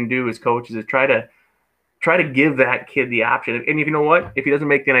 all we can do as coaches is try to give that kid the option. And if you know what, if he doesn't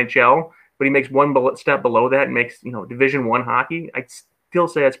make the NHL, but he makes one step below that and makes, Division I hockey, I'd still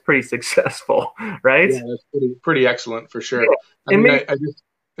say that's pretty successful, right? Yeah, that's pretty excellent for sure. Yeah.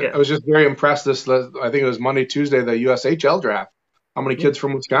 I was just very impressed I think it was Monday, Tuesday, the USHL draft. How many kids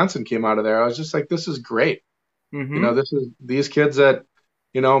from Wisconsin came out of there? I was just like, this is great. Mm-hmm. This is these kids that,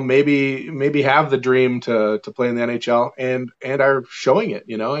 maybe have the dream to play in the NHL and are showing it.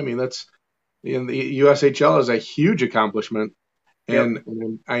 I mean, that's the USHL is a huge accomplishment.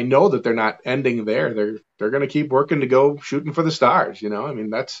 And I know that they're not ending there. They're going to keep working to go shooting for the stars. I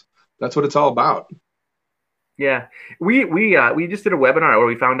mean, that's what it's all about. Yeah, we just did a webinar where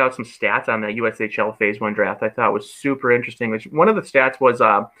we found out some stats on the USHL Phase 1 draft. I thought was super interesting. One of the stats was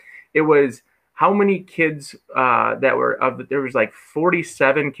it was how many kids there was like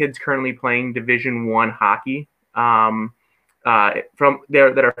 47 kids currently playing Division I hockey from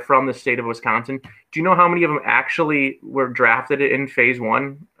there that are from the state of Wisconsin. Do you know how many of them actually were drafted in Phase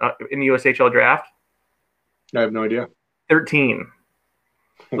 1 in the USHL draft? I have no idea. 13.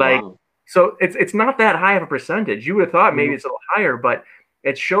 Like. Wow. So it's not that high of a percentage. You would have thought maybe it's a little higher, but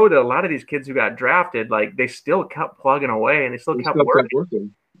it showed that a lot of these kids who got drafted, like they still kept plugging away and they still kept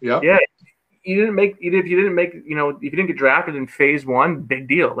working. Yeah. Yeah. If you didn't get drafted in Phase 1, big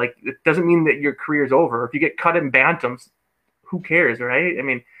deal. Like, it doesn't mean that your career's over. If you get cut in bantams, who cares, right? I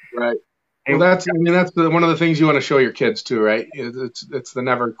mean, right. Well, that's one of the things you want to show your kids too, right? It's the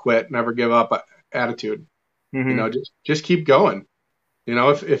never quit, never give up attitude. mm-hmm. Just keep going.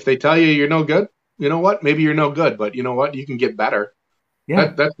 If they tell you you're no good, you know what? Maybe you're no good, but you know what? You can get better.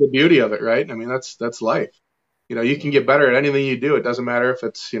 Yeah. That's the beauty of it, right? I mean, that's life. You can get better at anything you do. It doesn't matter if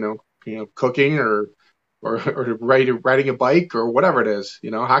it's, cooking or riding a bike or whatever it is.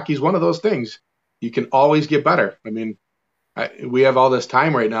 Hockey's one of those things. You can always get better. I mean, we have all this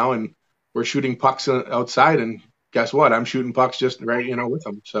time right now and we're shooting pucks outside, and guess what? I'm shooting pucks just right, with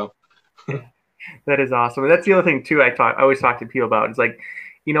them. So. That is awesome. And that's the other thing too. I always talk to people about. It's like,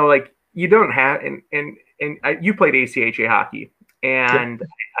 like you don't have, you played ACHA hockey, and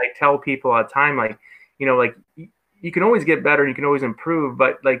I tell people all the time, like, like you can always get better and you can always improve,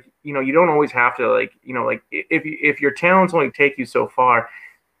 but like, you don't always have to like, like if your talents only take you so far,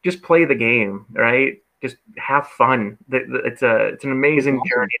 just play the game, right? Just have fun. It's an amazing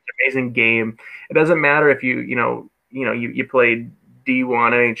journey. It's an amazing game. It doesn't matter if you played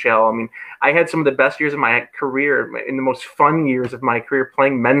D1 NHL. I mean, I had some of the best years of my career, in the most fun years of my career,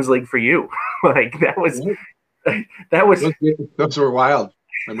 playing men's league for you. Like that was those were wild.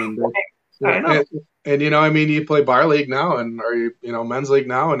 I mean, I know. And you play bar league now, or men's league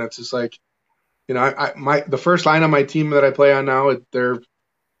now, and it's just like, the first line on my team that I play on now, they're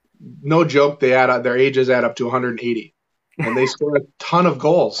no joke. Their ages add up to 180, and they score a ton of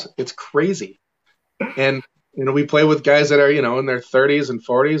goals. It's crazy, and. We play with guys that are, in their 30s and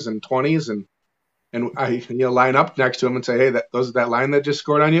 40s and 20s, and I, line up next to them and say, hey, that line that just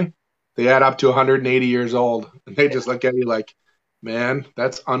scored on you, they add up to 180 years old, and they just look at me like, man,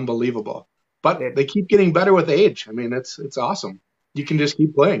 that's unbelievable. But they keep getting better with age. I mean, it's awesome. You can just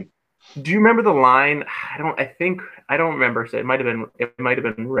keep playing. Do you remember the line? I don't remember. So it might have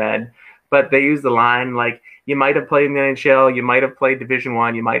been red, but they use the line like, you might have played in the NHL, you might have played Division I,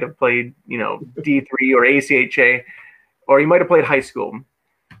 you might have played, D3 or ACHA, or you might have played high school,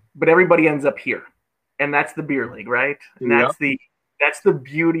 but everybody ends up here, and that's the beer league, right? And that's the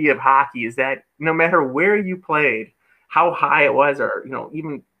beauty of hockey, is that no matter where you played, how high it was, or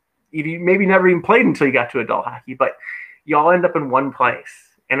even if you maybe never even played until you got to adult hockey, but you all end up in one place.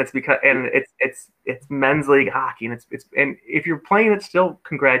 And it's because it's men's league hockey, and and if you're playing it still,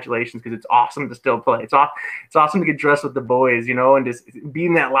 congratulations, because it's awesome to still play. It's awesome to get dressed with the boys, and just be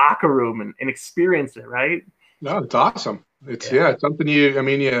in that locker room and experience it, right? No, it's awesome. It's something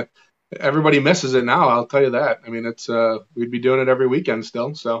everybody misses it now. I'll tell you that. I mean, it's we'd be doing it every weekend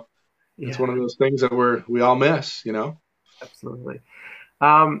still, so it's one of those things that we all miss, Absolutely.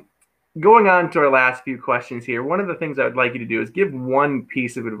 Going on to our last few questions here, one of the things I would like you to do is give one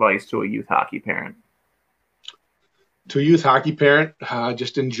piece of advice to a youth hockey parent. To a youth hockey parent,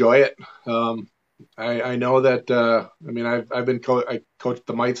 just enjoy it. I know that. I mean, I've been I coached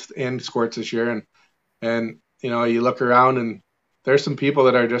the Mites and Squirts this year, and you look around and there's some people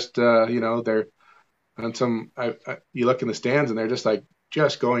that are just they're on some. You look in the stands and they're just like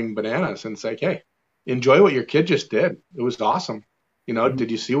just going bananas, and it's like, hey, enjoy what your kid just did. It was awesome. Mhm.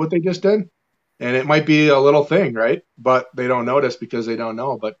 Did you see what they just did? And it might be a little thing, right? But they don't notice because they don't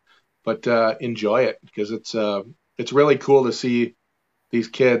know. But enjoy it because it's really cool to see these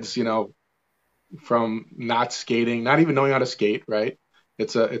kids, from not skating, not even knowing how to skate, right?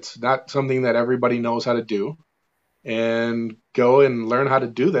 It's not something that everybody knows how to do, and go and learn how to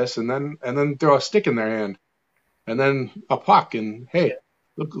do this, and then throw a stick in their hand, and then a puck, and hey,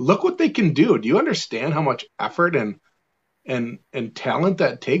 look what they can do. Do you understand how much effort and talent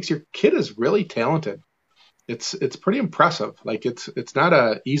that takes? Your kid is really talented. It's pretty impressive. Like it's not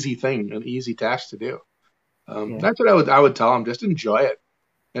a easy thing, an easy task to do. Yeah. That's what I would tell them. Just enjoy it,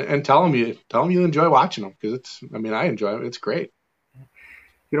 and tell them you enjoy watching them because it's. I mean, I enjoy it. It's great.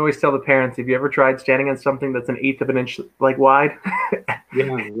 You can always tell the parents, if you ever tried standing on something that's an eighth of an inch like wide, Yeah,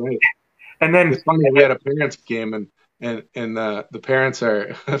 right. and then It's funny. We had a parents game, and the parents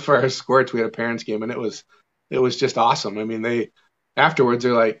are for our sports. We had a parents game, and it was just awesome. I mean, they afterwards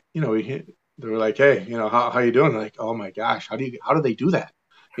they're like, they were like, hey, how you doing? They're like, oh my gosh, how do they do that?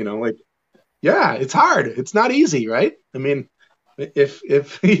 Like, yeah, it's hard. It's not easy, right? I mean, if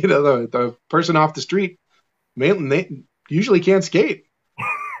the person off the street, they usually can't skate,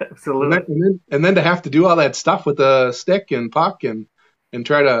 and then, absolutely, and then and then to have to do all that stuff with the stick and puck and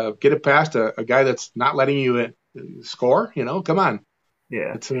try to get it past a guy that's not letting you score. Come on,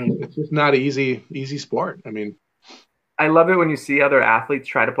 yeah. it's just not an easy sport. I mean, I love it when you see other athletes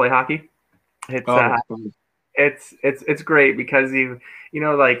try to play hockey. It's oh, it's fun. it's great because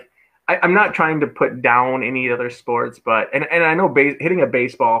like I'm not trying to put down any other sports, but and I know hitting a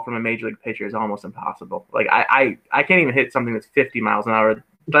baseball from a major league pitcher is almost impossible. Like I can't even hit something that's 50 miles an hour,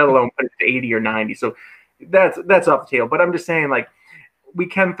 let alone put it to 80 or 90. So that's off the tail. But I'm just saying, like, we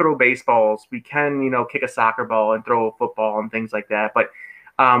can throw baseballs, we can kick a soccer ball and throw a football and things like that. But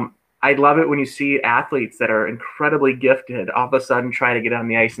I love it when you see athletes that are incredibly gifted all of a sudden try to get on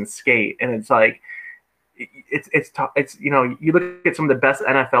the ice and skate, and it's like it's you look at some of the best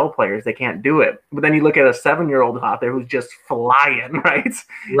NFL players, they can't do it, but then you look at a 7-year-old out there who's just flying, right?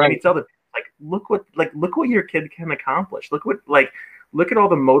 And you Right. tell the look what your kid can accomplish. Look at all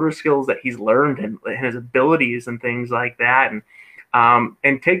the motor skills that he's learned and his abilities and things like that,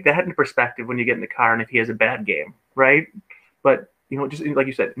 and take that into perspective when you get in the car and if he has a bad game, right? But just like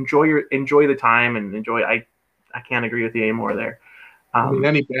you said, enjoy the time and enjoy. I can't agree with you anymore there. I mean,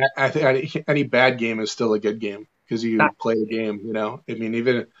 Um, any bad game is still a good game because you play the game. I mean,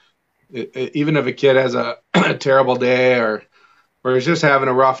 even if a kid has a, a terrible day or is just having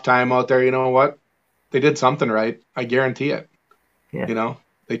a rough time out there, you know what? They did something right. I guarantee it. yeah,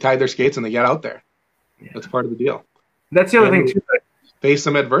 They tied their skates and they got out there. yeah. That's part of the deal. That's the other And thing they too. face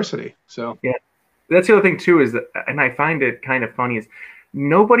some adversity. So Yeah, that's the other thing too is that, and I find it kind of funny is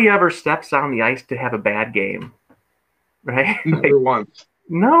nobody ever steps on the ice to have a bad game, right? Like, never once.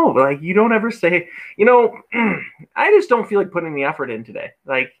 no, like you don't ever say, I just don't feel like putting the effort in today.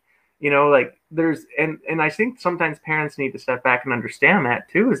 Like there's and I think sometimes parents need to step back and understand that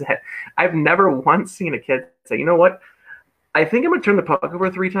too. Is that I've never once seen a kid say, you know what, I think I'm gonna turn the puck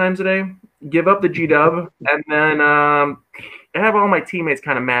over 3 times a day, give up the G dub, and then have all my teammates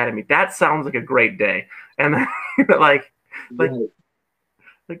kind of mad at me. That sounds like a great day. And then like like Right.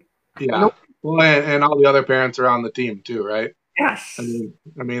 like Yeah. no, Well, and all the other parents are on the team too, right? I yes, mean,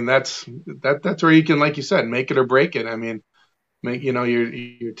 I mean that's where you can, like you said, make it or break it. I mean, make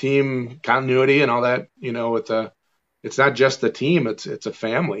your team continuity and all that. It's not just the team; it's a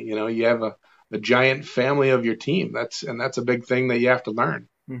family. You have a giant family of your team. That's a big thing that you have to learn.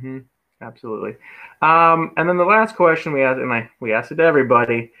 hmm absolutely. And then the last question we asked, and we asked it to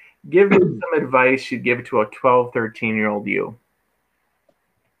everybody. Give me some advice you'd give to a 12, 13-year-old you.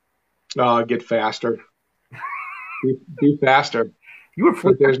 Get faster, be faster. You were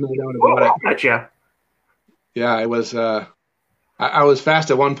Like flipping there's no doubt about it. the at you. Yeah, I was. I was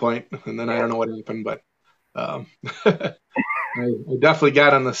fast at one point, and then I Yeah, don't know what happened, but um, I definitely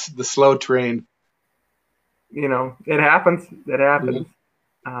got on the slow train. it happens. It Yeah. happens.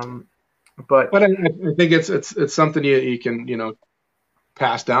 Um, but But I think it's something you can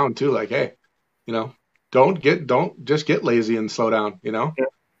pass down too. Like, hey, you know, don't just get lazy and slow down. yeah,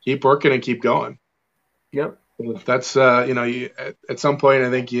 Keep working and keep going. yep. That's at some point I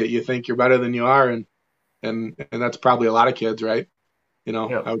think you think you're better than you are, and that's probably a lot of kids, right?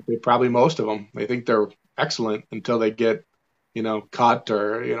 Yep. I would say probably most of them. They think they're excellent until they get cut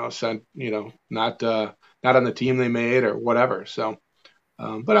or sent not on the team they made or whatever. So,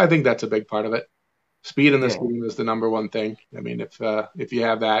 but I think that's a big part of it. Speed in this Yeah. game is the number one thing. I mean, if you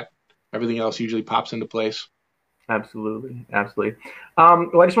have that, everything else usually pops into place. Absolutely, absolutely.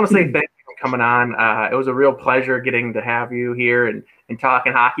 Well, I just want to say thank you for coming on. It was a real pleasure getting to have you here and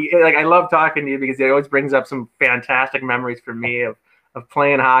talking hockey. Like I love talking to you because it always brings up some fantastic memories for me of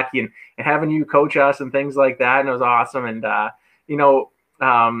playing hockey and having you coach us and things like that. And it was awesome. And you know,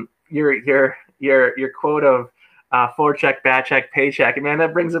 your quote of forecheck, back check, paycheck, man,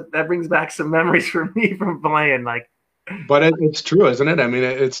 that brings back some memories for me from playing. Like But it's true, isn't it? I mean,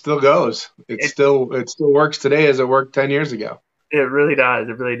 it still goes. it, It still works today as it worked 10 years ago. it really does.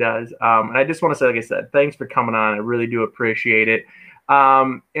 It really does. And I just want to say, like I said, thanks for coming on. I really do appreciate it.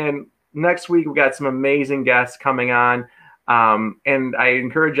 And next week, we got some amazing guests coming on. And I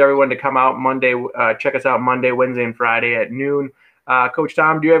encourage everyone to come out Monday, check us out Monday, Wednesday, and Friday at noon. Coach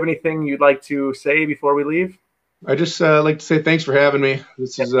Tom, do you have anything you'd like to say before we leave? I just like to say thanks for having me.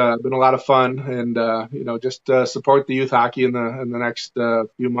 This has been a lot of fun, and just support the youth hockey in the next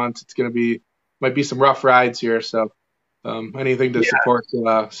few months. It's going to be might be some rough rides here, so anything to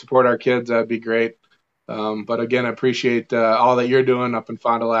support our kids, that'd be great. But again, I appreciate all that you're doing up in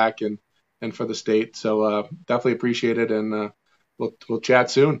Fond du Lac and for the state. So definitely appreciate it, and we'll chat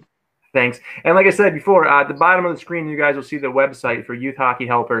soon. Thanks. And like I said before, at the bottom of the screen, you guys will see the website for Youth Hockey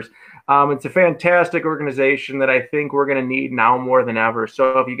Helpers. It's a fantastic organization that I think we're going to need now more than ever.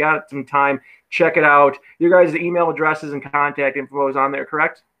 So if you got some time, check it out. Your guys' email addresses and contact info is on there,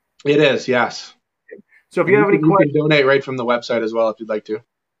 correct? It is, yes. So if you have any You can questions, donate right from the website as well if you'd like to.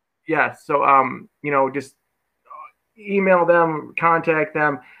 yeah. So just email them, contact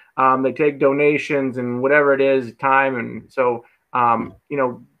them. They take donations and whatever it is, time, and so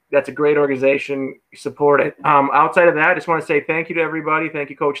that's a great organization. Support it. Outside of that, I just want to say thank you to everybody. Thank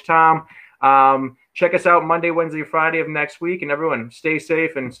you, Coach Tom. Check us out Monday, Wednesday, Friday of next week, and everyone stay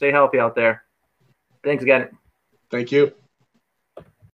safe and stay healthy out there. Thanks again. Thank you.